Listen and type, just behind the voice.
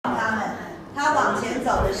行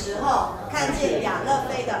走的时候，看见亚勒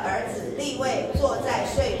菲的儿子利未坐在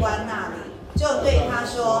税官那里，就对他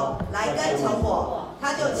说：“来跟从我。”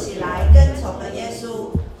他就起来跟从了耶稣。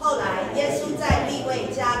后来耶稣在利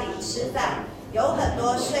未家里吃饭，有很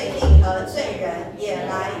多税吏和罪人也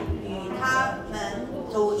来与他们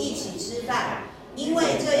徒一起吃饭，因为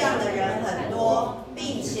这样的人很多，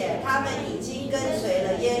并且他们已经跟随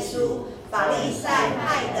了耶稣。法利赛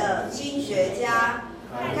派的经学家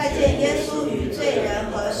看见耶稣与罪人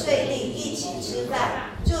和税吏一起吃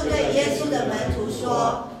饭，就对耶稣的门徒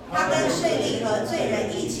说：“他跟税吏和罪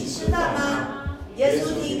人一起吃饭吗？”耶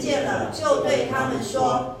稣听见了，就对他们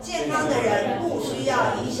说：“健康的人不需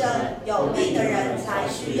要医生，有病的人才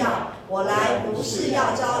需要。我来不是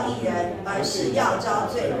要招义人，而是要招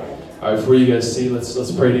罪人。” All right, before you guys see,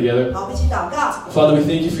 let's pray together. 好，我们一起祷告。 Father, we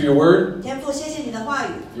thank you for your word. 天父，谢谢你的话语，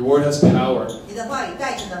 Your word has power. 你的话语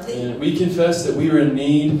带着能力。 And we confess that we are in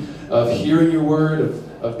need of hearing your word,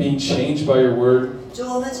 of being changed by your word.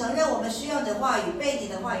 主，我们承认我们需要你的话语，被你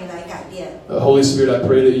的话语来改变。 Holy Spirit, I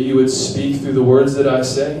pray that you would speak through the words that I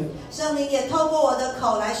say. 圣灵也透过我的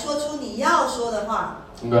口来说出你要说的话。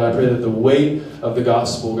 And God, I pray that the weight of the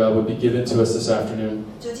gospel, God, would be given to us this afternoon.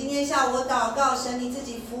 主，今天下午我祷告，神你自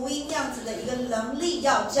己福音样子的一个能力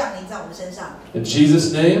要降临在我们身上。 In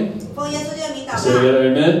Jesus' name, 奉耶稣基督的名祷 say 告。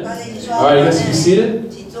 together, amen. 大家一起说。 All right, you guys can be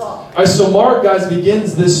seated. 请坐。 All right, so Mark, guys,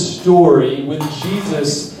 begins this story with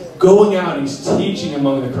Jesus going out and he's teaching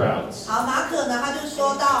among the crowds. 好，马可呢，他就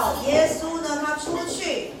说到耶稣呢，他出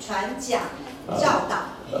去传讲、教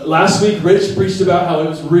导。 Last week, Rich preached about how it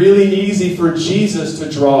was really easy for Jesus to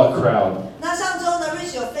draw a crowd. 那上周呢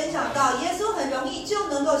 ，Rich 有分享到，耶稣很容易就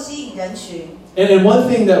能够吸引人群。 And one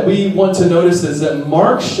thing that we want to notice is that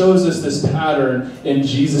Mark shows us this pattern in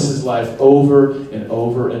Jesus' life over and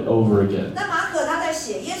over and over again. 那马可他在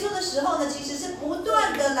写耶稣的时候呢，其实是不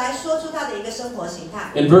断的来说出他的一个生活形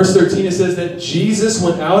态。 In verse 13, it says that Jesus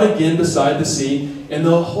went out again beside the sea, and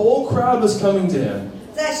the whole crowd was coming to him.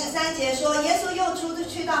 在13节说，耶稣又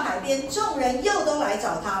去到海边，众人又都来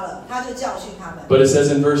找他了，他就教训他们。 But it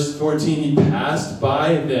says in verse 14, he passed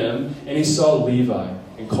by them, and he saw Levi,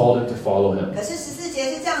 and called him to follow him. 可是14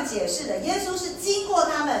节是这样解释的：耶稣是经过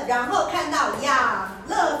他们，然后看到亚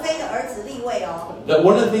勒菲的儿子利未哦。 That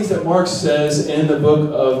one of the things that Mark says in the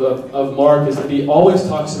book of Mark is that he always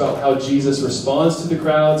talks about how Jesus responds to the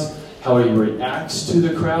crowds, how he reacts to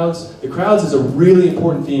the crowds. The crowds is a really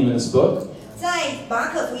important theme in this book. 在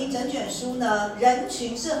马可福音整卷书呢，人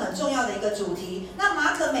群是很重要的一个主题。那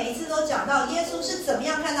马可每一次都讲到耶稣是怎么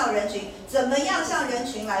样看到人群，怎么样向人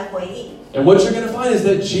群来回应。 And what you're going to find is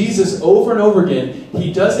that Jesus, over and over again,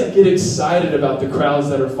 he doesn't get excited about the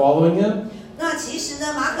crowds that are following him. 那其实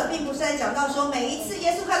呢，马可并不是在讲到说每一次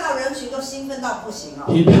耶稣看到人群都兴奋到不行哦。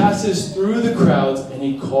 He passes through the crowds and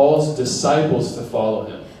he calls disciples to follow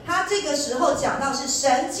him. 他这个时候讲到是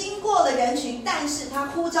神经过了人群，但是他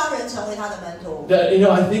呼召人成为他的门徒。 That,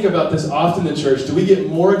 I think about this often in the church. Do we get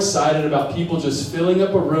more excited about people just filling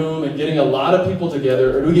up a room and getting a lot of people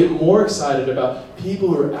together, or do we get more excited about people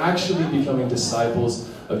who are actually becoming disciples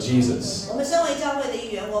of Jesus? 我们身为教会的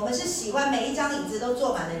一员，我们是喜欢每一张椅子都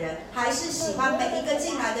坐满的人，还是喜欢每一个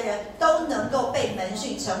进来的人都能够被门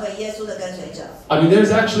训，成为耶稣的跟随者？ I mean,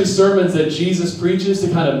 there's actually sermons that Jesus preaches to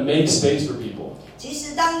kind of make space for people. 其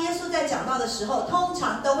实当耶稣在讲到的时候，通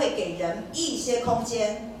常都会给人一些空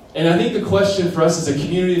间。 And I think the question for us as a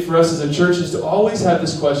community, for us as a church, is to always have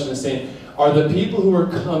this question of saying, are the people who are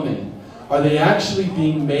coming, are they actually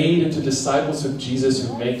being made into disciples of Jesus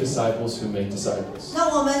who make disciples who make disciples?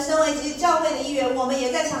 那我们身为基督教会的一员，我们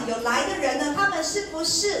也在想，有来的人呢，他们是不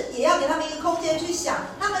是也要给他们一个空间去想，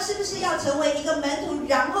他们是不是要成为一个门徒，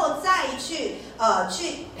然后再去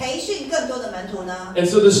培训更多的门徒呢？ And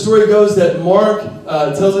so the story goes that Mark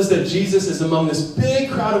tells us that Jesus is among this big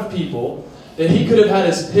crowd of people, that he could have had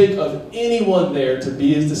his pick of anyone there to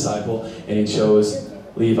be his disciple, and he chose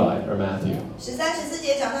Levi or Matthew. 13、14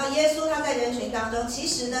节讲到耶稣他在人群当中，其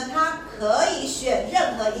实呢，他可以选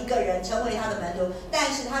任何一个人成为他的门徒，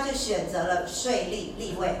但是他就选择了税吏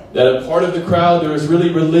利未。 That a part of the crowd, there was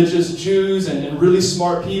really religious Jews and really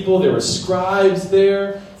smart people. There were scribes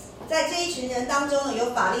there. 在这一群人当中呢，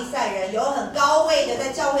有法利赛人，有很高位的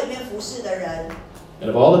在教会里面服侍的人。 And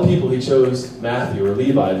of all the people, he chose Matthew or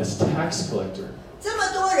Levi, this tax collector. 这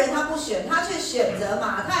么多人他不选，他却选择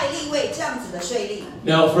马太、利未这样子的税吏。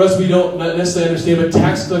 Now, for us, we don't necessarily understand, but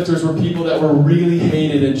tax collectors were people that were really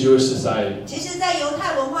hated in Jewish society. 其实，在犹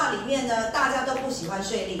太文化里面呢，大家都不喜欢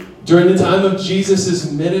税吏。 During the time of Jesus'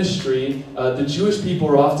 ministry, the Jewish people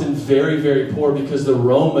were often very, very poor because the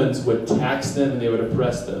Romans would tax them and they would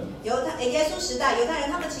oppress them. 耶稣时代，犹太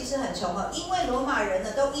人他们其实很穷哦，因为罗马人呢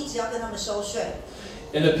都一直要跟他们收税。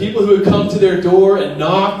And the people who would come to their door and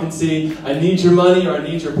knock and say, I need your money or I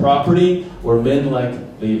need your property, were men like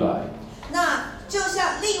Levi. 那就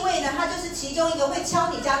像利未呢，他就是其中一个会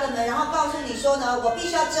敲你家的门，然后告诉你说呢，我必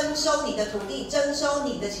须要征收你的土地，征收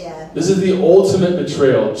你的钱。This is the ultimate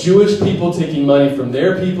betrayal. Jewish people taking money from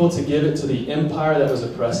their people to give it to the empire that was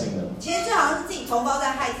oppressing them. 其实这好像是自己同胞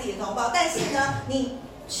在害自己的同胞，但是呢，你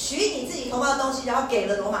取你自己同胞的东西，然后给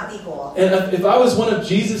了罗马帝国。And if I was one of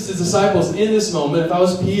Jesus' disciples in this moment, if I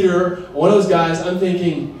was Peter, one of those guys, I'm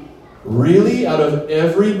thinking, really? Out of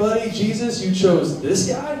everybody, Jesus, you chose this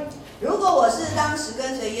guy? 如果我是当时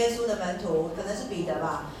跟随耶稣的门徒，可能是彼得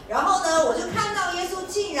吧，然后呢，我就看到耶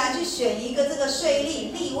稣竟然去选一个这个税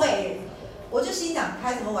吏利未，我就心想，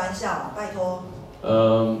开什么玩笑啊，拜托。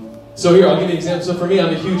So here, I'll give you an example. So for me, I'm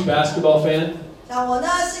a huge basketball fan. 像我呢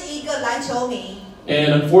是一个篮球迷。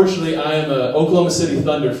And unfortunately, I am an Oklahoma City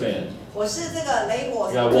Thunder fan. 我是这个雷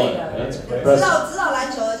火队 Got 的 one. That's impressive. 知道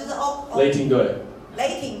篮球的就是雷霆队。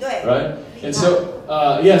雷霆队。Right? And so,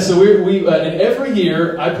 so we and every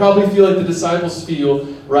year, I probably feel like the disciples feel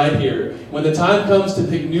right here. When the time comes to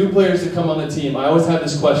pick new players to come on the team, I always have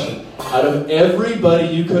this question. Out of everybody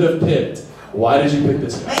you could have picked, why did you pick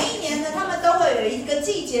this guy? 每一年呢，他们都会有一个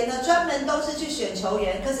季节呢，专门都是去选球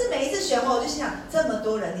员。可是每一次选后，我就心想，这么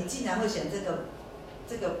多人，你竟然会选这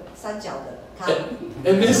个三角的。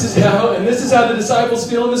And this is how the disciples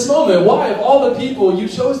feel in this moment. Why, of all the people, you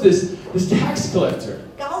chose this tax collector?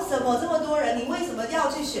 搞什么？这么多人，你为什么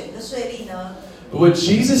要去选一个税吏呢？ But what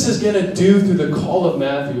Jesus is going to do through the call of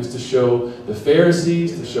Matthew is to show the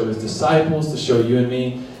Pharisees, to show his disciples, to show you and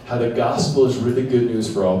me how the gospel is really good news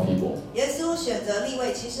for all people. 耶稣选择利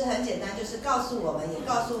未，其实很简单，就是告诉我们，也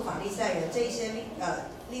告诉法利赛人这一些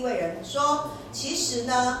利未人说，其实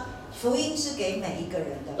呢，福音是给每一个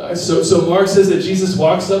人的。So Mark says that Jesus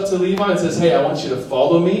walks up to Levi and says, "Hey, I want you to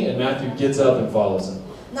follow me," and Matthew gets up and follows him.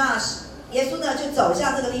 那耶稣呢就走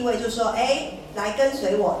向这个利未，就说：“哎，来跟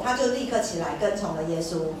随我。”他就立刻起来跟从了耶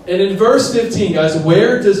稣。And in verse 15, guys,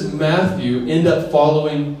 where does Matthew end up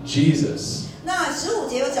following Jesus? 那15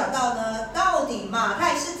节有讲到呢，到底马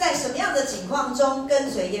太是在什么样的情况中跟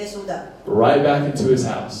随耶稣的？ Right back into his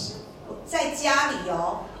house. 在家里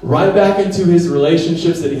哦。Right back into his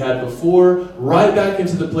relationships that he had before. Right back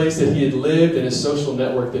into the place that he had lived and his social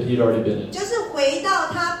network that he had already been in. 就是回到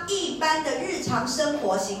他一般的日常生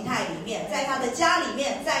活形态里面，在他的家里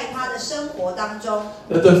面，在他的生活当中。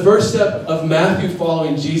That the first step of Matthew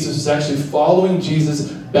following Jesus is actually following Jesus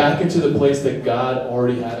back into the place that God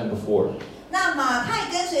already had him before. 那马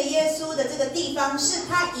太跟随耶稣的这个地方，是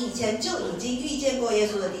他以前就已经遇见过耶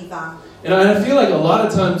稣的地方。And I feel like a lot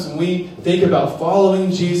of times when we think about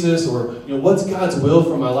following Jesus or what's God's will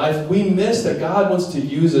for my life, we miss that God wants to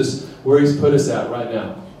use us where He's put us at right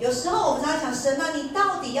now. 有时候我们常常想，神啊，你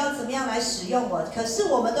到底要怎么样来使用我？可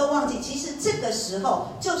是我们都忘记，其实这个时候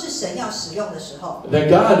就是神要使用的时候。That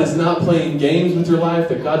God is not playing games with your life.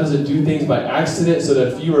 That God doesn't do things by accident. So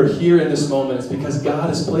that if you are here in this moment, it's because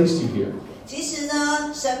God has placed you here. 其实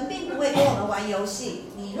呢，神并不会跟我们玩游戏。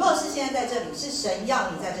你若是现在在这里，是神要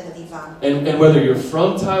你在这个地方。And whether you're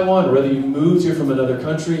from Taiwan or whether you moved here from another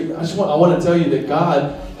country, I want to tell you that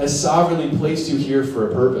God has sovereignly placed you here for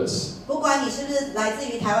a purpose. 不管你是不是来自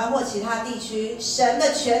于台湾或其他地区，神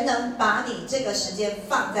的全能把你这个时间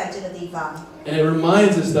放在这个地方。And it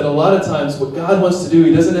reminds us that a lot of times what God wants to do,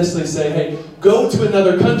 He doesn't necessarily say, hey, go to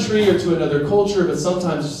another country or to another culture, but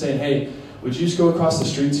sometimes just saying, hey, would you just go across the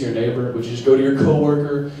street to your neighbor? Would you just go to your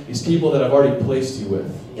coworker? These people that I've already placed you with.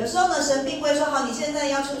 有时候呢，神并不会说好，你现在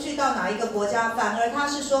要出去到哪一个国家，反而他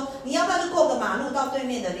是说，你要不要就过个马路到对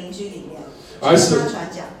面的邻居里面，去跟他传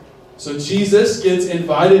讲。So Jesus gets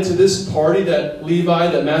invited to this party that Levi,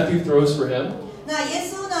 that Matthew throws for him. 那耶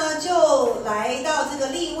稣呢，就来到这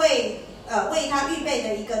个利未为他预备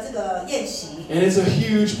的一个这个宴席。And it's a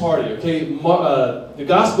huge party. Okay, the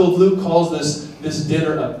Gospel of Luke calls this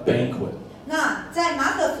dinner a banquet. 那在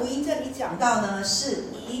马可福音这里讲到呢，是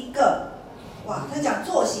一个他讲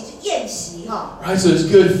坐席是宴席哈。Right, so there's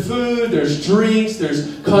good food, there's drinks, there's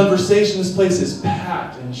conversation. This place is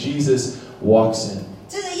packed, and Jesus walks in.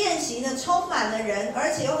 这个宴席呢，充满了人，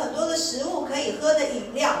而且有很多的食物可以喝的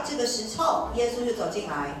饮料。这个时候，耶稣就走进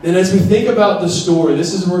来。And as we think about the story,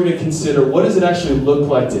 this is what we're going to consider. What does it actually look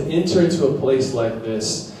like to enter into a place like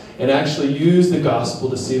this and actually use the gospel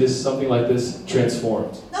to see something like this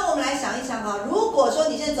transformed? 那我们来想一想哈，如果说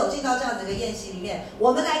你现在走进到这样子的宴席里面，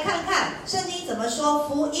我们来看看圣经怎么说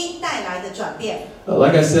福音带来的转变。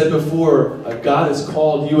Like I said before, God has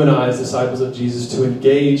called you and I as disciples of Jesus to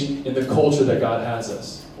engage in the culture that God has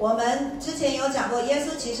us. 我们之前有讲过，耶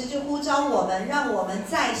稣其实就呼召我们，让我们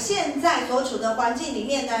在现在所处的环境里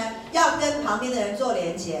面呢，要跟旁边的人做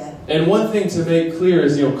连结。And one thing to make clear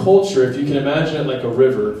is, culture, if you can imagine it like a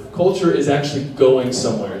river, culture is actually going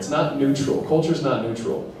somewhere. It's not neutral. Culture is not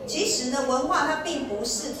neutral. 其实呢，文化它并不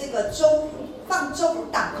是这个放中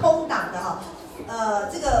档、空档的哈。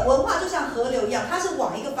这个文化就像河流一样，它是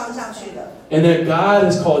往一个方向去的。And that God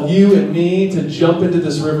has called you and me to jump into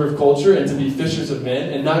this river of culture and to be fishers of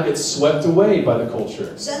men and not get swept away by the culture.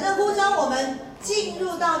 神呢呼召我们进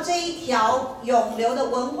入到这一条涌流的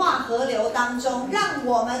文化河流当中，让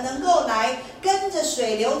我们能够来跟着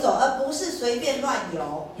水流走，而不是随便乱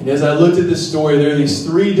游。And as I looked at this story, there are these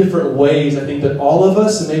 3 different ways I think that all of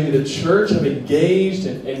us and maybe the church have engaged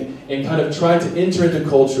and kind of tried to enter into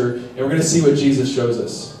culture, and we're going to see what Jesus shows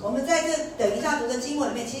us. 我们在这等一下读的经文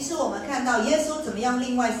里面，其实我们看到耶稣怎么样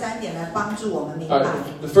另外3点来帮助我们明白。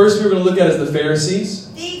The first we're going to look at is the Pharisees.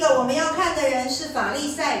 第一个我们要看的人是法利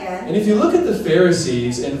赛人。And if you look at the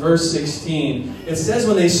Pharisees in verse 16, it says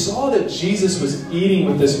when they saw that Jesus was eating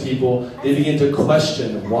with this people, they began to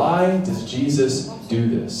question, why does Jesus do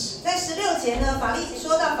this? 在16节呢，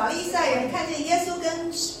说到法利赛人看见耶稣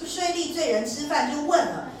跟税吏罪人吃饭，就问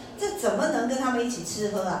了。这怎么能跟他们一起吃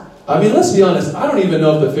喝啊？ I mean, let's be honest. I don't even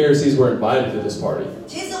know if the Pharisees were invited to this party.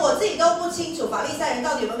 其实我自己都不清楚法利赛人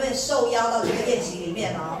到底有没有被受邀到这个宴席里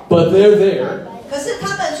面哦。But they're there. 可是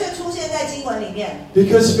他们却出现在经文里面。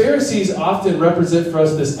Because Pharisees often represent for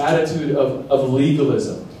us this attitude of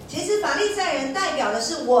legalism. 其实法利赛人代表的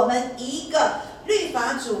是我们一个律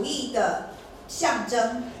法主义的象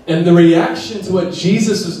征。And the reaction to what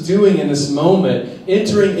Jesus was doing in this moment,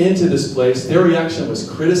 entering into this place, their reaction was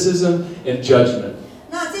criticism and judgment.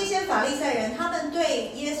 那这些法利赛人，他们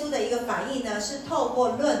对耶稣的一个反应呢，是透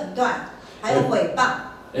过论断，还有毁谤。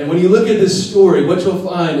And when you look at this story, what you'll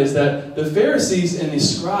find is that the Pharisees and the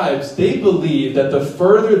scribes, they believed that the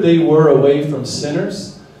further they were away from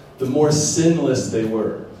sinners, the more sinless they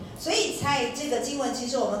were. 所以在这个经文，其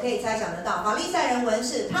实我们可以猜想得到，法利赛人文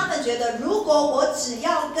士他们觉得，如果我只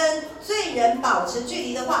要跟罪人保持距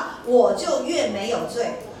离的话，我就越没有罪。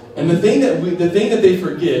And the thing that they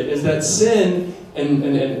forget is that sin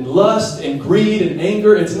and lust and greed and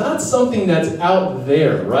anger, it's not something that's out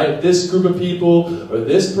there, right? This group of people or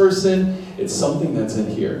this person, it's something that's in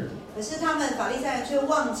here. 可是他们法利赛人却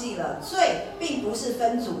忘记了，罪并不是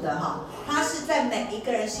分组的哈，它是在每一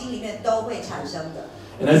个人心里面都会产生的。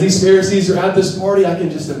And as these Pharisees are at this party, I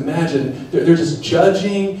can just imagine they're just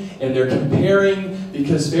judging and they're comparing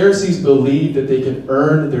because Pharisees believed that they could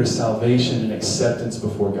earn their salvation and acceptance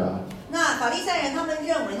before God. 那法利赛人他们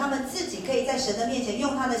认为他们自己可以在神的面前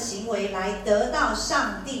用他的行为来得到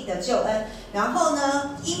上帝的救恩，然后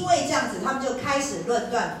呢，因为这样子，他们就开始论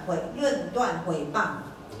断毁谤。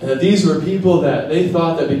And that these were people that they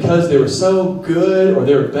thought that because they were so good or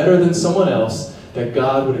they were better than someone else, that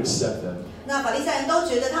God would accept them. 那法利赛人都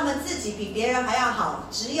觉得他们自己比别人还要好，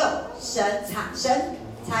只有神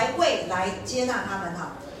才会来接纳他们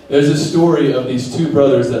哈。There's a story of these 2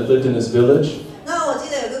 brothers that lived in this village. 那我记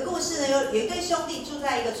得有个故事呢，有一对兄弟住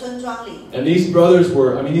在一个村庄里。And these brothers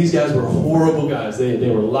these guys were horrible guys.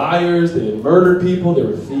 They were liars. They had murdered people. They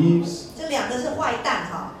were thieves. 这2个是坏蛋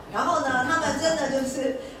哈。然后呢，他们真的就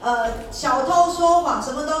是小偷说谎，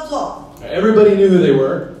什么都做。Everybody knew who they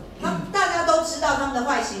were. 大家都知道他们的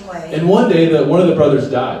坏行为。And one day, one of the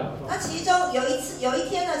brothers died. 那其中有一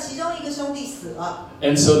天呢，其中一个兄弟死了。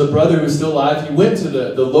And so the brother who was still alive, he went to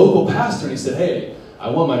the local pastor and he said, "Hey,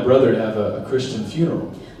 I want my brother to have a Christian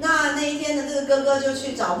funeral." 那一天的这个哥哥就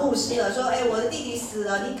去找牧师了，说：“哎，我的弟弟死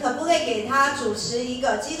了，你可不可以给他主持一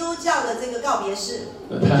个基督教的这个告别式？”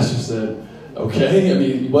 The pastor said, "Okay. I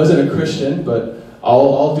mean, he wasn't a Christian, but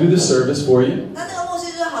I'll do the service for you." 那个牧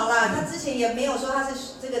师就说：“好啦，他之前也没有说他是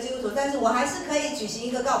这个基督徒，但是我还是可以举行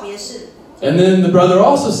一个告别式。” And then the brother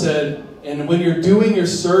also said, "And when you're doing your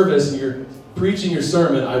service and you're preaching your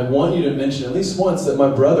sermon, I want you to mention at least once that my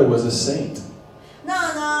brother was a saint."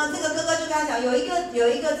 那呢，这个哥哥就跟他讲，有一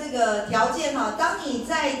个这个条件哈，当你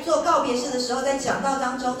在做告别式的时候，在讲道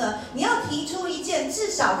当中呢，你要提出一件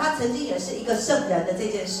至少他曾经也是一个圣人的这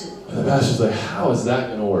件事。And the pastor's like, "How is that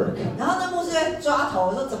going to work?" 然后那牧师在抓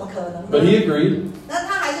头说：“怎么可能呢？” But he agreed. 那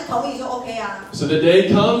他还是同意说 OK 啊。So the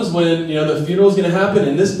day comes when the funeral is going to happen.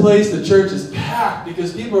 In this place, the church is packed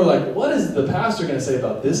because people are like, "What is the pastor going to say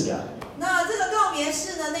about this guy?" 那这个告别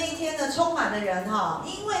式呢，那一天呢，充满了人哈，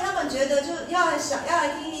因为他们觉得就要来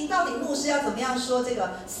听听到底牧师要怎么样说这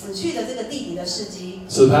个死去的这个弟弟的事迹。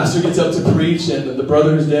So the pastor gets up to preach, and the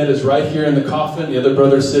brother who's dead is right here in the coffin. The other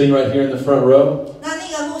brother is sitting right here in the front row. 那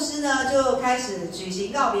个牧师师呢就开始举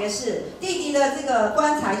行告别式，弟弟的这个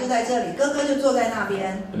棺材就在这里，哥哥就坐在那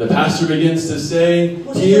边。And the pastor begins to say,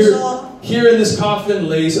 牧师就说 here in this coffin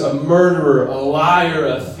lays a murderer, a liar,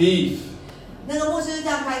 a thief. 那个牧师就这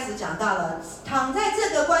样开始讲到了，躺在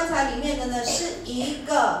这个棺材里面的呢是一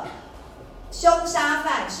个凶杀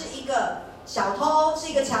犯，是一个小偷，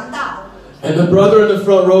是一个强盗。And the brother in the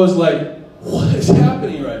front row is like, what is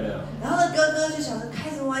happening right now? 然后呢，哥哥就想着开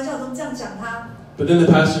什么玩笑，怎么这样讲他？ But then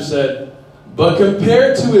the pastor said, but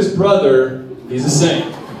compared to his brother, he's a saint.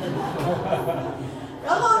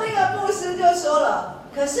 然后那个牧师就说了，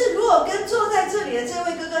可是如果跟坐在这里的这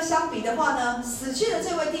位哥哥相比的话呢，死去的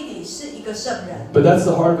这位弟弟是一个圣人。 But that's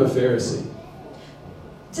the heart of a Pharisee.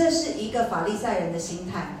 这是一个法利赛人的心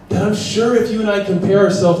态。 That I'm sure if you and I compare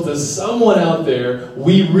ourselves to someone out there,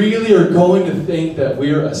 we really are going to think that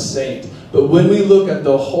we're a saint. But when we look at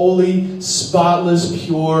the holy, spotless,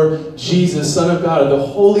 pure Jesus, Son of God, the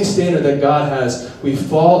holy standard that God has, we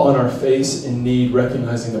fall on our face in need,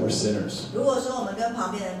 recognizing that we're sinners. 如果说我们跟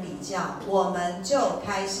旁边人比较，我们就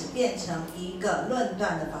开始变成一个论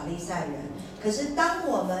断的法利赛人。可是当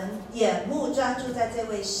我们眼目专注在这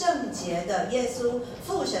位圣洁的耶稣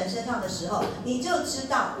父神身上的时候，你就知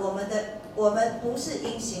道我们不是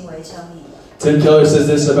因行为称义的。 Tim Keller says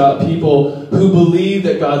this about people who believe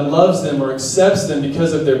that God loves them or accepts them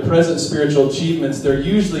because of their present spiritual achievements. They're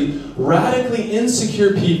usually radically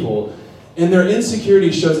insecure people, and their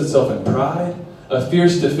insecurity shows itself in pride, a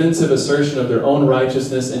fierce defensive assertion of their own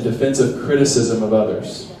righteousness, and defensive criticism of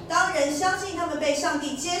others. 当人相信他们被上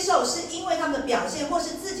帝接受，是因为他们的表现或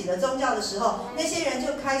是自己的宗教的时候，那些人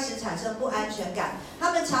就开始产生不安全感。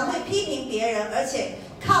他们常会批评别人，而且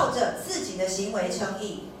靠着自己的行为称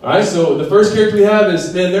义。 Alright, so the first character we have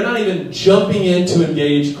is, man, they're not even jumping in to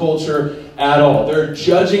engage culture at all. They're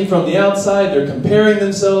judging from the outside, they're comparing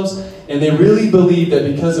themselves, and they really believe that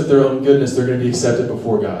because of their own goodness, they're going to be accepted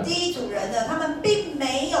before God. 第一组人呢，他们并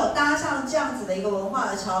没有搭上这样子的一个文化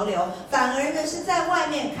的潮流，反而呢是在外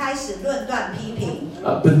面开始论断批评。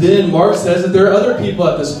 But then Mark says that there are other people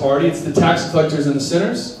at this party. It's the tax collectors and the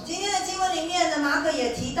sinners. 今天的经文里面呢，马可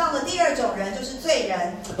也提到了第二种人，就是罪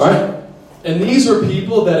人。 Alright? And these were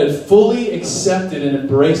people that had fully accepted and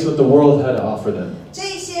embraced what the world had to offer them. 这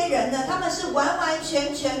些人呢，他们是完完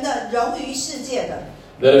全全的融于世界的。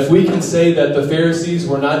 That if we can say that the Pharisees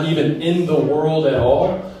were not even in the world at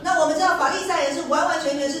all, 那我们知道法利赛人是完完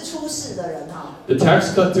全全是出世的人哈。 the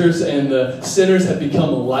tax collectors and the sinners had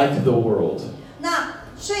become like the world. 那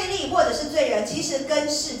税吏或者是罪人，其实跟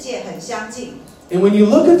世界很相近。 And when you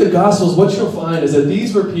look at the Gospels, what you'll find is that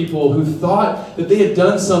these were people who thought that they had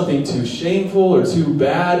done something too shameful or too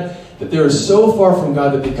bad, that they were so far from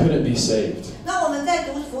God that they couldn't be saved. 那我们在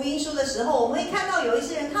读福音书的时候，我们会看到有一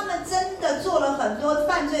些人，他们真的做了很多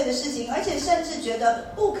犯罪的事情，而且甚至觉得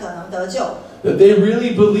不可能得救。 That they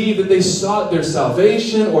really believed that they sought their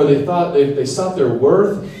salvation, or they thought they sought their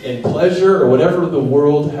worth and pleasure or whatever the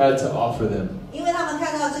world had to offer them. 因为他们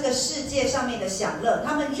看到这个世界上面的享乐，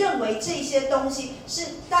他们认为这些东西是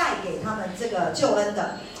带给他们这个救恩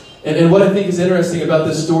的。 And what I think is interesting about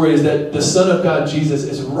this story is that the Son of God, Jesus,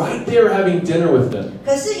 is right there having dinner with them.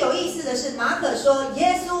 可是有意思的是，马可说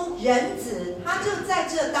耶稣人子，他就在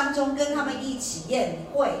这当中跟他们一起宴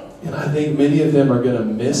会。 And I think many of them are going to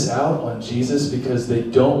miss out on Jesus because they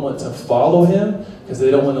don't want to follow him, because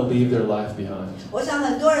they don't want to leave their life behind. 我想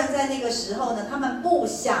很多人在那个时候呢，他们不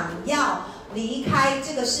想要离开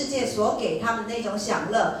这个世界所给他们那种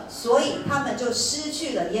享乐，所以他们就失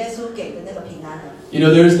去了耶稣给的那个平安了。 You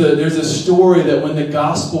know, there's a story that when the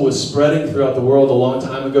gospel was spreading throughout the world a long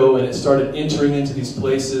time ago, and it started entering into these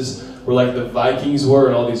places where like the Vikings were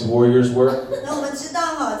and all these warriors were. 那我们知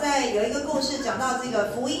道哈，在有一个故事讲到这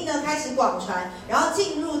个福音呢开始广传，然后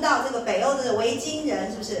进入到这个北欧的维京人，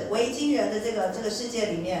是不是维京人的这个世界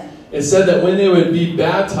里面？ It said that when they would be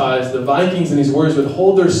baptized, the Vikings and these warriors would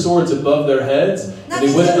hold their swords above their heads, and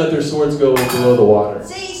they wouldn't let their swords go below the water.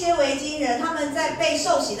 这一些维京人，他们在被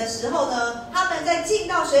受洗的时候呢，他们在进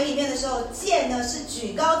到水里面的时候，剑呢是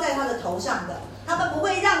举高在他的头上的，他们不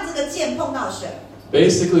会让这个剑碰到水。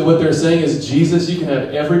 Basically, what they're saying is, Jesus, you can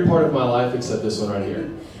have every part of my life except this one right here.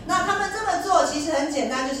 那他们这么做其实很简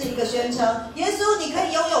单，就是一个宣称：耶稣，你可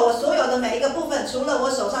以拥有我所有的每一个部分，除了我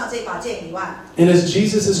手上这把剑以外。 And as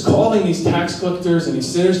Jesus is calling these tax collectors and these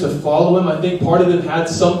sinners to follow him, I think part of them had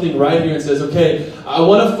something right here and says, okay, I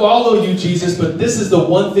want to follow you, Jesus, but this is the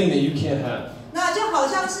one thing that you can't have. 那就好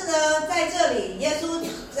像是呢，在这里耶稣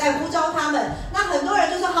在呼召他们，那很多人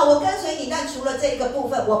就说：好，我跟随你，但除了这一个部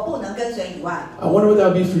分，我不能跟随以外。 I wonder what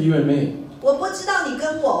that would be for you and me. 我不知道你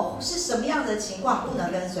跟我是什么样的情况，不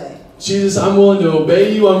能跟随。Jesus, I'm willing to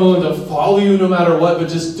obey you. I'm willing to follow you no matter what, but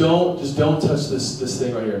just don't touch this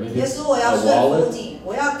thing right here. Maybe 耶稣，我要 a 顺 wallet. 服你，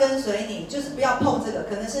我要跟随你，就是不要碰这个，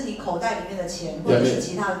可能是你口袋里面的钱，或者是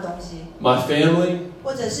其他的东西， My family,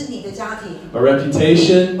 或者是你的家庭， my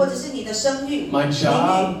reputation, 或者是你的声誉、 my 名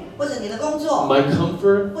job, 誉，或者你的工作， my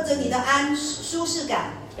comfort. 或者你的舒适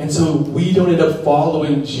感。 And so we don't end up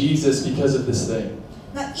following Jesus because of this thing.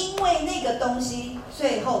 那因为那个东西，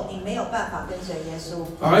最后你没有办法跟随耶稣。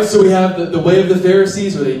 All right, so we have the way of the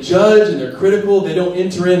Pharisees where they judge and they're critical. They don't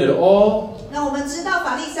enter in at all. 那我们知道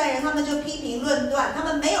法利赛人，他们就批评论断，他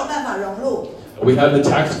们没有办法融入。 We have the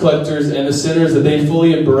tax collectors and the sinners that they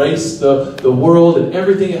fully embrace the world and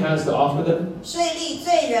everything it has to offer them. 税吏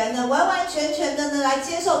罪人呢，完完全全的呢来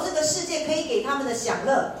接受这个世界可以给他们的享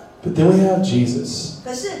乐。 But then we have Jesus.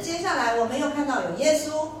 可是接下来我们又看到有耶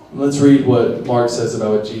稣。 Let's read what Mark says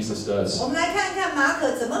about what Jesus does. 我们来看看马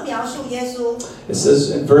可怎么描述耶稣。 It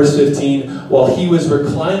says in verse 15, while he was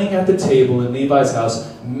reclining at the table in Levi's house,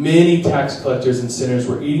 many tax collectors and sinners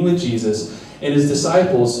were eating with Jesus and his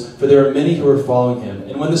disciples, for there were many who were following him.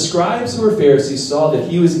 And when the scribes who were Pharisees saw that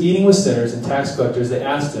he was eating with sinners and tax collectors, they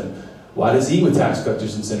asked him, "Why does he eat with tax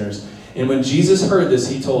collectors and sinners?" And when Jesus heard this,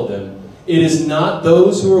 he told them, "It is not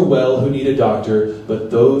those who are well who need a doctor,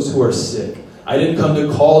 but those who are sick. I didn't come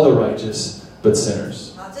to call the righteous, but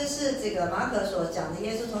sinners." 好，这是这个马可所讲的。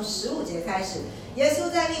耶稣从15节开始，耶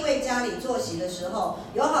稣在利未家里坐席的时候，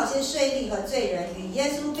有好些税吏和罪人与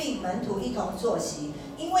耶稣并门徒一同坐席。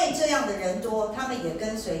因为这样的人多，他们也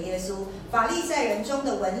跟随耶稣。法利赛人中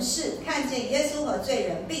的文士看见耶稣和罪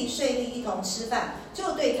人并税吏一同吃饭，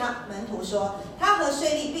就对他门徒说：“他和税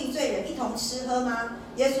吏并罪人一同吃喝吗？”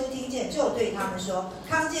耶稣听见，就对他们说：“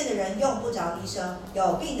康健的人用不着医生，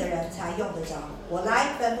有病的人才用得着。我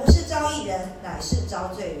来本不是招义人，乃是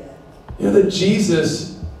招罪人。” You know that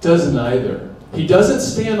Jesus doesn't either. He doesn't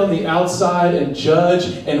stand on the outside and judge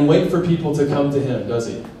and wait for people to come to him, does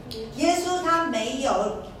he? 耶稣他没有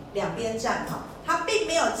两边站好，他并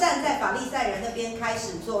没有站在法利赛人那边开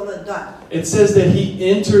始做论断。 It says that he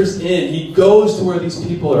enters in. He goes to where these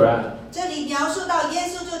people are at. 这里描述到耶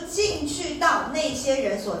稣就进去到那些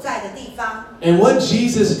人所在的地方。 And what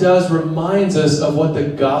Jesus does reminds us of what the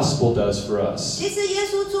gospel does for us. 其实耶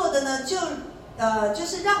稣做的呢，就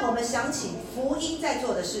是让我们想起福音在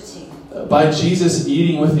做的事情。 By Jesus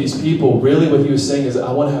eating with these people, really what he was saying is,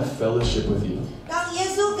 I want to have fellowship with you. 当耶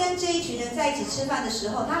稣跟这一群人在一起吃饭的时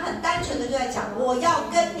候，他很单纯的就在讲，我要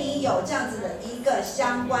跟你有这样子的一个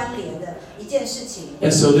相关联的一件事情。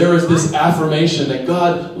 And so there is this affirmation that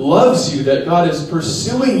God loves you, that God is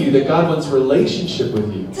pursuing you, that God wants relationship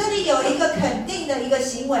with you. 这里有一个肯定的一个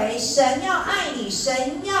行为，神要爱你，神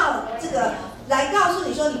要这个来告诉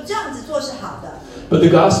你说，你这样子做是好的。 But the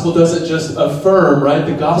gospel doesn't just affirm, right?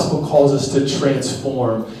 The gospel calls us to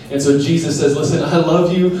transform. And so Jesus says, listen, I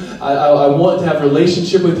love you. I want to have a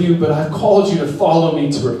relationship with you, but I've called you to follow me,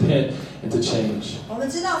 to repent, and to change. 我们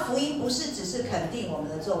知道福音不是只是肯定我们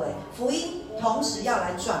的作为，福音同时要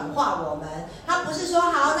来转化我们。他不是说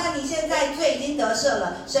好，那你现在罪已经得赦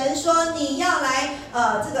了，神说你要来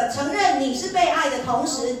这个承认你是被爱的同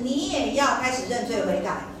时，你也要开始认罪悔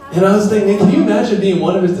改。 And I was thinking, can you imagine being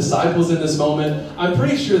one of his disciples in this moment? I'm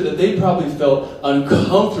pretty sure that they probably felt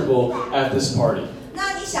uncomfortable at this party.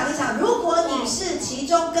 那你想一想，如果你是其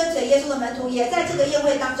中跟随耶稣的门徒，也在这个宴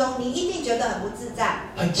会当中，你一定觉得很不自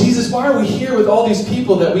在。 Like, Jesus, why are we here with all these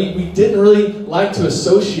people that we didn't really like to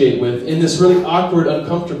associate with in this really awkward,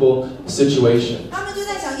 uncomfortable situation? 他们就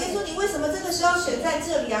在想，耶稣，你为什么这个时候选在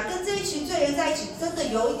这里啊？跟这一群罪人在一起，真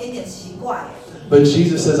的有一点点奇怪。 But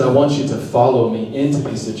Jesus says, I want you to follow me into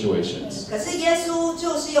these situations. 可是耶稣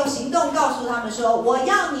就是用行动告诉他们说：“我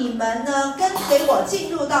要你们呢跟随我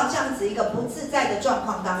进入到这样子一个不自在的状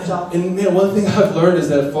况当中。” And man, one thing I've learned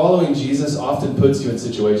is that following Jesus often puts you in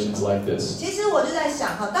situations like this. 其实我就在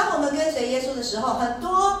想哈，当我们跟随耶稣的时候，很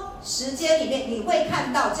多时间里面你会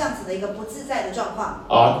看到这样子的一个不自在的状况，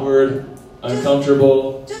 Awkward,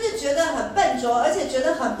 uncomfortable. 就是觉得很笨拙，而且觉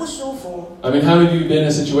得很不舒服。 I mean, how many of you been in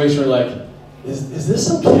a situation where like, is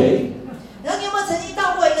this okay? 然后你有没有曾经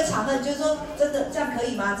到过一个场合，你就说真的这样可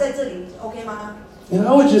以吗？在这里 OK 吗？ And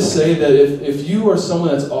I would just say that if you are someone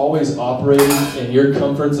that's always operating in your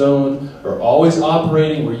comfort zone or always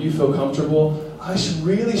operating where you feel comfortable, I should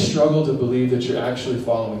really struggle to believe that you're actually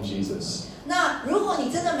following Jesus. 那如果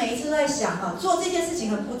你真的每一次都在想哈，做这件事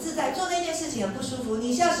情很不自在，做那件事情很不舒服，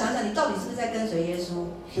你是要想想你到底是不是在跟随耶稣？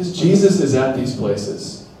 Because Jesus is at these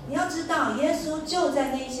places. 你要知道道，耶稣就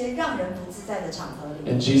在那一些让人不自在的场合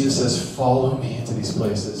里。 And Jesus says, follow me into these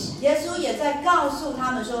places. 耶稣也在告诉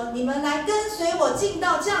他们说：“你们来跟随我进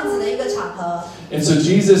到这样子的一个场合。” And so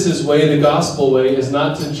Jesus' way, the gospel way, is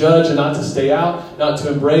not to judge and not to stay out, not to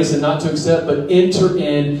embrace and not to accept, but enter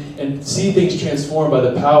in and see things transformed by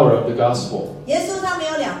the power of the gospel. 耶稣他没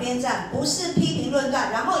有两边站，不是批评论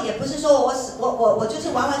断，然后也不是说我就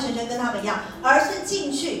是完完全全跟他们一样，而是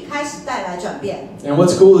进去开始带来转变。 And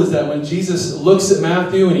what's cool is that when Jesus looks at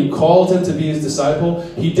Matthew and he called him to be his disciple,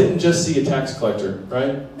 he didn't just see a tax collector,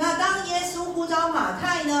 right? 那当耶稣呼召马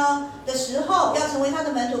太呢的时候，要成为他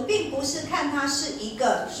的门徒，并不是看他是一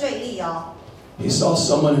个税吏哦。 He saw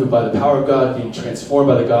someone who, by the power of God, being transformed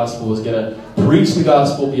by the gospel, was going to preach the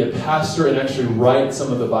gospel, be a pastor, and actually write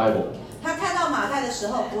some of the Bible. 他看到马太的时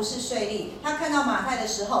候不是税吏，他看到马太的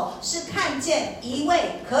时候是看见一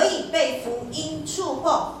位可以被福音触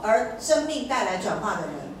碰而生命带来转化的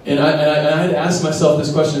人。 And I had asked myself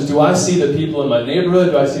this question: do I see the people in my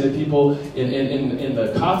neighborhood? Do I see the people in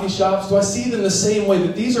the coffee shops? Do I see them the same way?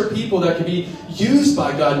 That these are people that can be used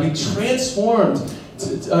by God to be transformed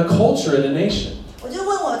to a culture and a nation. 我就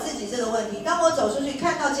问我自己这个问题：当我走出去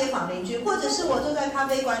看到街坊邻居，或者是我坐在咖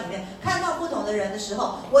啡馆里面看到不同的人的时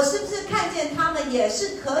候，我是不是看见他们也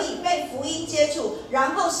是可以被福音接触，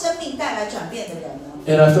然后生命带来转变的人呢？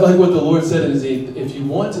 And I feel like what the Lord said is, if you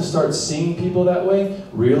want to start seeing people that way,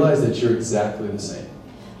 realize that you're exactly the same.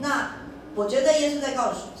 那我觉得耶稣在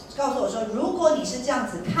告诉我说，如果你是这样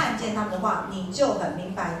子看见他们的话，你就很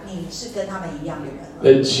明白你是跟他们一样的人了。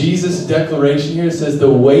 That Jesus' declaration here says, the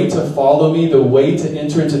way to follow me, the way to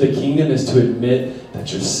enter into the kingdom is to admit that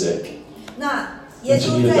you're sick. 那耶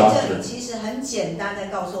稣在这里其实很简单的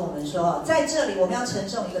告诉我们说，在这里我们要承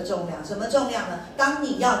受一个重量，什么重量呢？当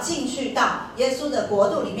你要进去到耶稣的国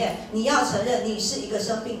度里面，你要承认你是一个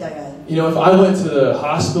生病的人。 You know, if I went to the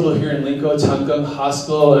hospital here in Linko, Changgung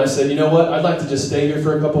Hospital, and I said, you know what, I'd like to just stay here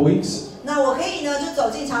for a couple weeks. 那我可以呢，就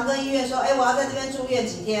走进长庚医院说，我要在这边住院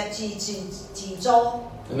几天、几周。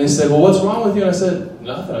 And they said, well, what's wrong with you? And I said,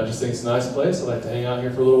 nothing. I just think it's a nice place. I'd like to hang out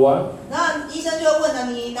here for a little while. 那医生就会问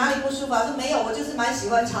了，你哪里不舒服啊？说没有，我就是蛮喜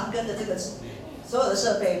欢长庚的这个所有的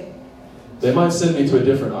设备。 They might send me to a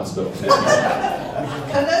different hospital.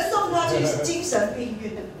 可能送他去精神病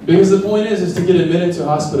院。 Because the point is to get admitted to a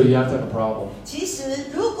hospital, you have to have a problem. 其实，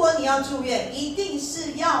如果你要住院，一定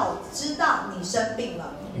是要知道你生病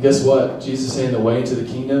了。 And guess what? Jesus is saying the way into the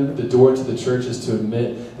kingdom, the door to the church is to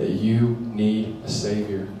admit that you need a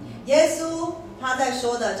Savior. 耶稣他在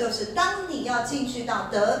说的就是，当你要进去到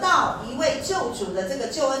得到一位救主的这个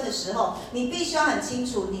救恩的时候，你必须要很清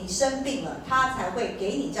楚，你生病了，他才会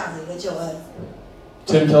给你这样的一个救恩。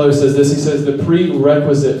 Tim Keller says this. He says the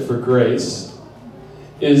prerequisite for grace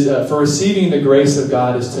is for receiving the grace of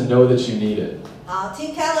God is to know that you need it. 好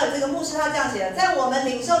 ，Tim Keller 这个牧师他这样写的，在我们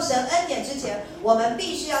领受神恩典之前，我们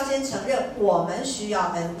必须要先承认我们需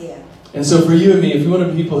要恩典。 And so for you and me, if we want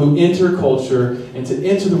to be people who enter culture and to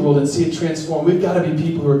enter the world and see it transform, we've got to be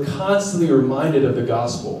people who are constantly reminded of the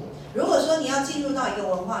gospel. 如果说你要进入到一个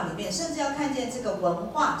文化里面，甚至要看见这个文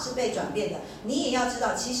化是被转变的，你也要知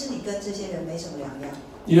道，其实你跟这些人没什么两样。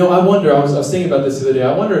 You know, I wonder, I was thinking about this the other day,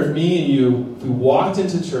 I wonder if me and you, if we walked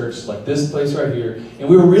into church, like this place right here, and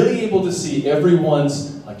we were really able to see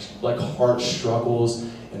everyone's like heart struggles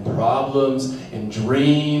and problems and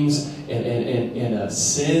dreams and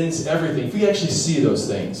sins, everything. If we actually see those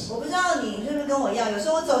things. 我不知道你是不是跟我一样，有时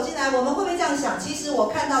候我走进来，我们会不会这样想？其实我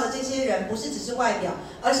看到的这些人，不是只是外表，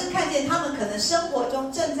而是看见他们可能生活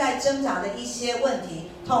中正在挣扎的一些问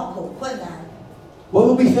题、痛苦、困难。 What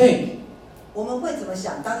would we think? 我们会怎么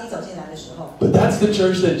想？当你走进来的时候， But that's the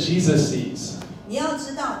church that Jesus sees. 你要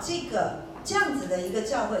知道，这样子的一个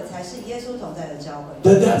教会，才是耶稣同在的教会。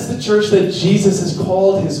 That's the church that Jesus has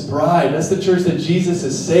called his bride. That's the church that Jesus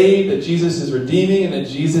has saved, that Jesus is redeeming, and that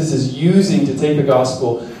Jesus is using to take the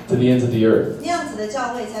gospel to the ends of the earth. 那样子的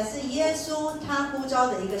教会，才是耶稣他呼召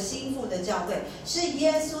的一个心腹的教会，是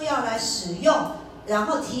耶稣要来使用，然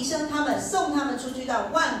后提升他们，送他们出去到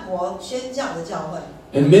万国宣教的教会。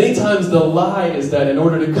 And many times the lie is that in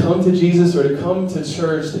order to come to Jesus or to come to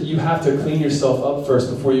church, that you have to clean yourself up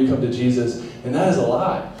first before you come to Jesus. And that is a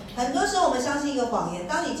lie. 很多时候我们相信一个谎言，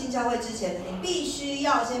当你进教会之前，你必须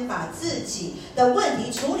要先把自己的问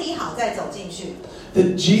题处理好，再走进去。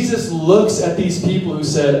 That Jesus looks at these people who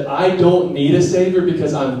said, I don't need a Savior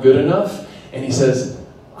because I'm good enough. And he says,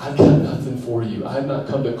 I've got nothing for you. I have not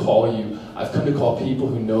come to call you. I've come to call people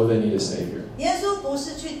who know they need a Savior. 耶稣不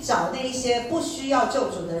是去找那一些不需要救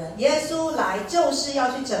主的人，耶稣来就是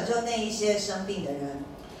要去拯救那一些生病的人。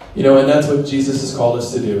You know, and that's what Jesus has called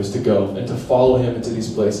us to do, is to go and to follow him into these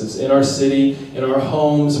places, in our city, in our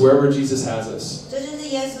homes, wherever Jesus has us. 这就是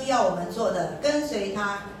耶稣要我们做的，跟随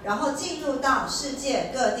他，然后进入到世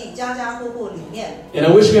界各地家家户户里面。And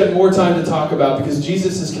I wish we had more time to talk about, because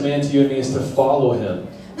Jesus' command to you and me is to follow him.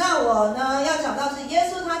 那我呢要讲到是耶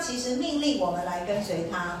稣他其实命令我们来跟随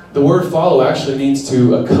他。The word follow actually means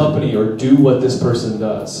to accompany or do what this person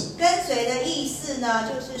does. 跟随的意思呢，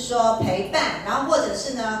就是说陪伴，然后或者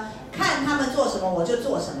是呢，看他们做什么我就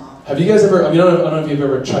做什么。Have you guys ever, I mean, I don't know if you've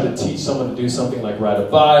ever tried to teach someone to do something like ride a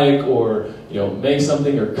bike or, make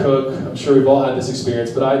something or cook. I'm sure we've all had this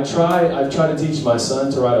experience, but I've tried to teach my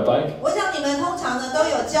son to ride a bike. 我想你们通常呢都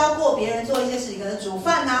有教过别人做一些事情，可能煮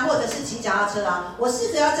饭啊，或者是骑脚踏车啊。我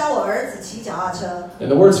试着要教我儿子骑脚踏车。And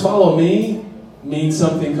the words follow me means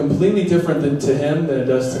something completely different to him than it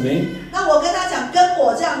does to me. 那我跟他讲，跟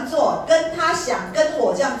我这样做，跟他想跟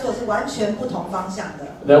我这样做是完全不同方向的。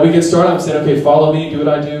That we can start out saying, okay, follow me, do what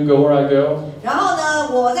I do, go where I go. 然后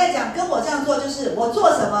呢，我在讲跟我这样做，就是我做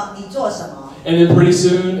什么，你做什么。And then pretty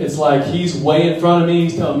soon, it's like he's way in front of me,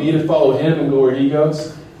 he's telling me to follow him and go where he goes.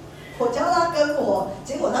 我教他跟我，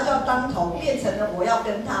结果他就要当头，变成了我要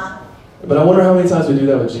跟他。But I wonder how many times we do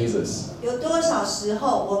that with Jesus. 有多少时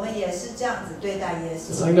候我们也是这样子对待耶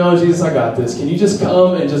It's 稣？ like, no, Jesus, I got this. Can you just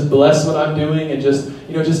come and just bless what I'm doing and just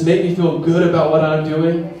make me feel good about what I'm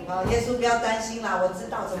doing? 耶稣不要担心啦，我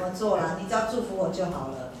知道怎么做啦，你只要祝福我就好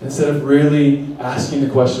了。Instead of really asking the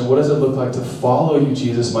question, what does it look like to follow you,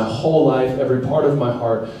 Jesus, my whole life, every part of my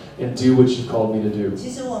heart, and do what you've called me to do?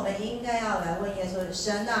 其实我们应该要来问耶稣：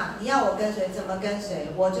神啊，你要我跟随，怎么跟随？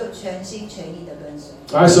我就全心全意的跟随。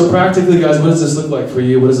All right, so practically, guys, what does this look like for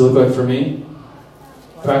you? What does it look like for me?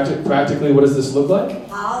 Practically, what does this look like?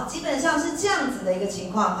 好，基本上是这样子的一个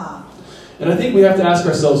情况哈。And I think we have to ask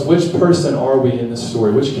ourselves, which person are we in this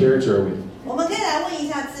story? Which character are we? 我们可以来问一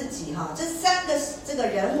下自己哈，这三个这个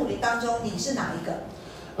人物里当中，你是哪一个？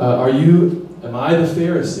 Am I the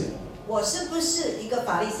Pharisee? 我是不是一个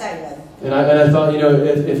法利赛人？ And I thought,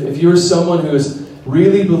 if you're someone who is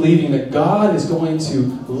really believing that God is going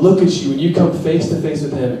to look at you and you come face to face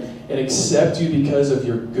with him and accept you because of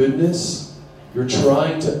your goodness, you're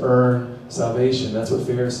trying to earn salvation. That's what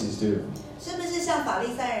Pharisees do. 是不是像法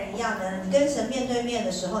利赛人一样呢？你跟神面对面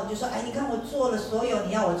的时候，你就说：“哎，你看我做了所有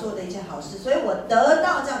你要我做的一切好事，所以我得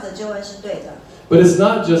到这样的救恩是对的。” But it's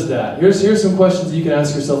not just that. Here's some questions that you can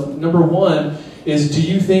ask yourself. Number one is, do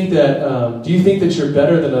you think that you're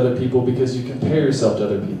better than other people because you compare yourself to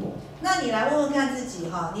other people? 那你来问问看自己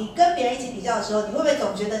哈，你跟别人一起比较的时候，你会不会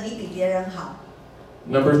总觉得你比别人好？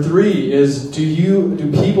 Number three is, do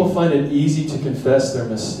people find it easy to confess their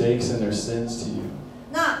mistakes and their sins to you?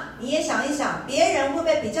 那你也想一想，别人会不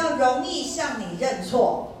会比较容易向你认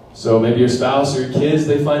错？ So maybe your spouse or your kids,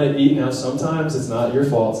 they find it easy. Now, sometimes it's not your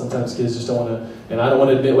fault. Sometimes kids just don't want to, and I don't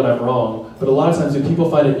want to admit when I'm wrong. But a lot of times, people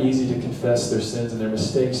find it easy to confess their sins and their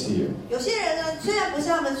mistakes to you. 有些人呢，虽然不是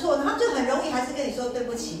他们错，他们就很容易还是跟你说对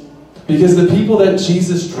不起。 Because the people that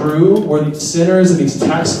Jesus drew were these sinners and these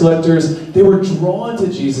tax collectors. They were drawn to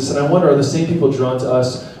Jesus. And I wonder, are the same people drawn to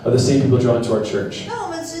us? Are the same people drawn to our church? 那我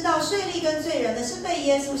们知道税吏跟罪人呢是被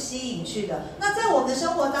耶稣吸引去的。那在我们的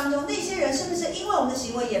生活当中，那些人是不是因为我们的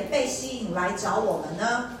行为也被吸引来找我们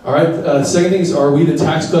呢？ All right. Second thing is, are we the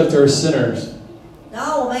tax collector or sinners? 然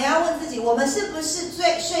后我们也要问自己，我们是不是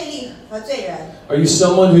税吏和罪人？ Are you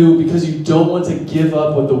someone who, because you don't want to give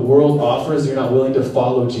up what the world offers, you're not willing to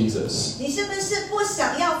follow Jesus? 你是不是不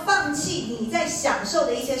想要放弃你在享受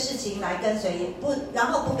的一些事情来跟随然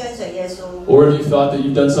后不跟随耶稣？ Or have you thought that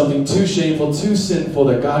you've done something too shameful, too sinful,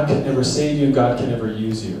 that God can never save you and God can never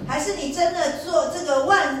use you? 还是你真的做这个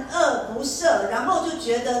万恶不赦，然后就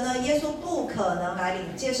觉得呢，耶稣不可能来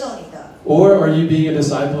接受你的？ Or are you being a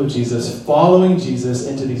disciple of Jesus, following Jesus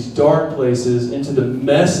into these dark places, into the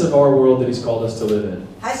mess of our world that He's called us to live in?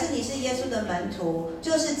 还是你是耶稣的门徒，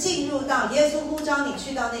就是进入到耶稣呼召你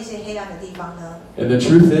去到那些黑暗的地方呢？ And the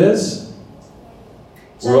truth is,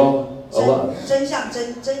 we're all 真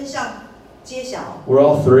相揭晓， we're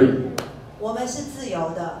all three. 我们是自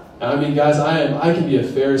由的。 I mean, guys, I can be a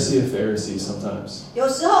Pharisee of Pharisees sometimes. 有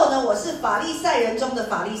时候呢，我是法利赛人中的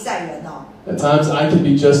法利赛人哦。 At times, I can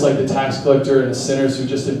be just like the tax collector and the sinners who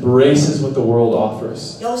just embraces what the world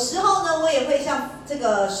offers. 有时候呢，我也会像这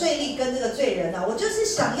个税吏跟这个罪人啊，我就是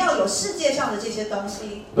想要有世界上的这些东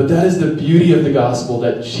西。 But that is the beauty of the gospel,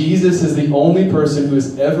 that Jesus is the only person who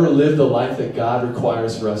has ever lived the life that God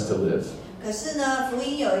requires for us to live. 可是呢，福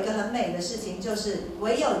音有一个很美的事情，就是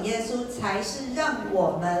唯有耶稣才是让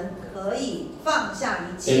我们可以放下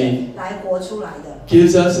一切来活出来的。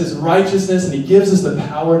 Gives us His righteousness and He gives us the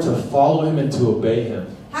power to follow Him and to obey Him.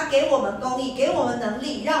 他给我们公义，给我们能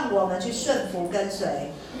力，让我们去顺服跟随。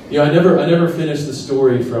You know, I never finished the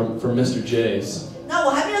story from Mr. J's. 那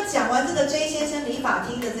我还没有讲完这个 J 先生理发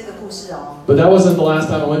厅的这个故事哦。But that wasn't the last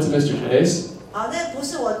time I went to Mr. J's. 好，那不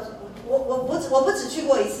是我不只去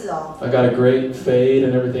过一次哦。I got a great fade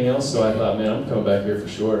and everything else, so I thought, man, I'm coming back here for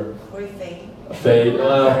sure. Great fade. A fade,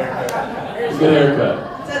 well, good haircut.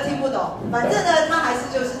 这听不懂，反正呢，他还是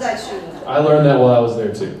就是在去。I learned that while I was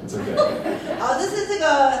there too. It's okay. 好，这是这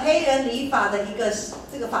个黑人理发的一个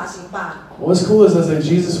这个发型吧。What's cool is I was like,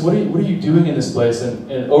 Jesus, what are you doing in this place?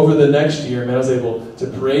 And over the next year, man, I was able to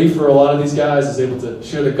pray for a lot of these guys. I was able to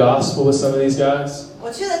share the gospel with some of these guys. 我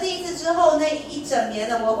去了第一次之后，那一整年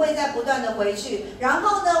呢，我会再不断的回去。然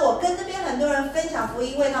后呢，我跟那边很多人分享福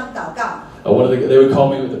音，为他们祷告。They would call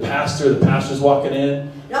me the pastor. The pastor's walking in.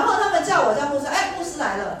 然后他们叫牧师，哎，牧师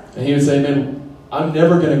来了。And he would say, man, I'm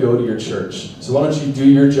never going to go to your church. So why don't you do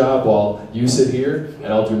your job while you sit here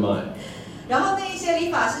and I'll do mine. 然后那一些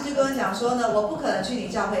理发师就跟我讲说呢，我不可能去你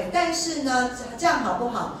教会，但是呢，这样好不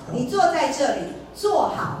好？你坐在这里做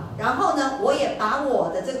好，然后呢，我也把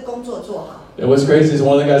我的这个工作做好。And what's crazy is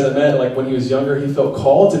one of the guys I met, like when he was younger, he felt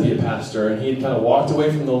called to be a pastor, and he had kind of walked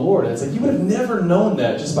away from the Lord. And it's like you would have never known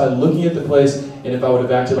that just by looking at the place, and if I would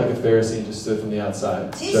have acted like a Pharisee and just stood from the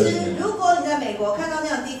outside. 其实，如果你在美国看到那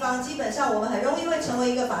样的地方，基本上我们很容易会成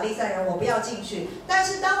为一个法利赛人，我不要进去。但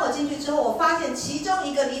是当我进去之后，我发现其中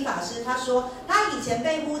一个理发师，他说他以前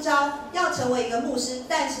被呼召要成为一个牧师，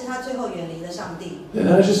但是他最后远离了上帝。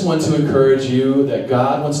And I just want to encourage you that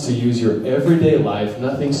God wants to use your everyday life,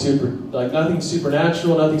 nothing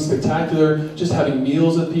supernatural, nothing spectacular, just having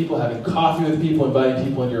meals with people, having coffee with people, inviting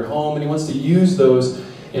people into your home, and He wants to use those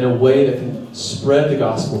in a way that can spread the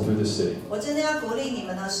gospel through the city. 我真的要鼓励你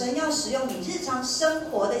们呢，神要使用你日常生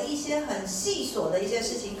活的一些很细琐的一些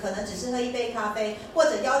事情，可能只是喝一杯咖啡，或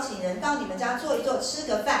者邀请人到你们家坐一坐，吃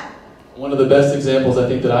个饭。One of the best examples I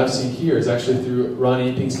think that I've seen here is actually through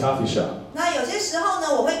Ronnie Pink's coffee shop. 那有些时候呢，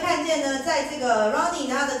我会看见呢，在这个 Ronnie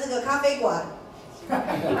他的这个咖啡馆。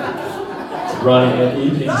Ronnie and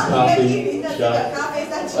Evening's coffee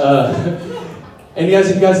shop. And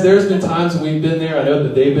guys, there's been times when we've been there. I know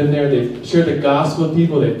that they've been there. They've shared the gospel with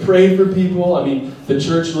people. They've prayed for people. I mean, the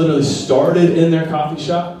church literally started in their coffee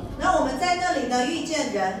shop. 那我们在那里呢遇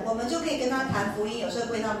见人，我们就可以跟他谈福音，有时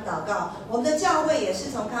候为他们祷告。我们的教会也是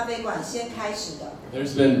从咖啡馆先开始的。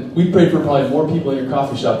We prayed for probably more people in your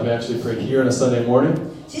coffee shop than we actually prayed here on a Sunday morning.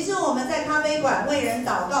 其实我们在咖啡馆为人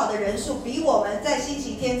祷告的人数，比我们在星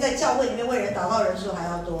期天在教会里面为人祷告的人数还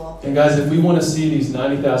要多。And guys, if we want to see these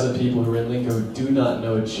 90,000 people who are in Lincoln who do not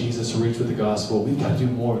know Jesus, who reach with the gospel, we've got to do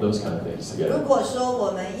more of those kind of things together. 如果说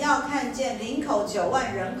我们要看见林口9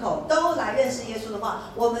万人口都来认识耶稣的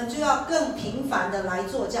话，我们就要更频繁的来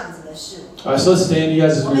做这样子的事。All right, so let's stand, you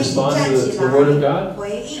guys, as we respond to the Word of God.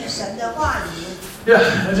 回应神的话语。Yeah,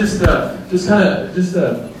 I just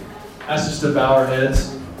ask us to bow our heads.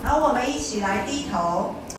 然后我们一起来低头。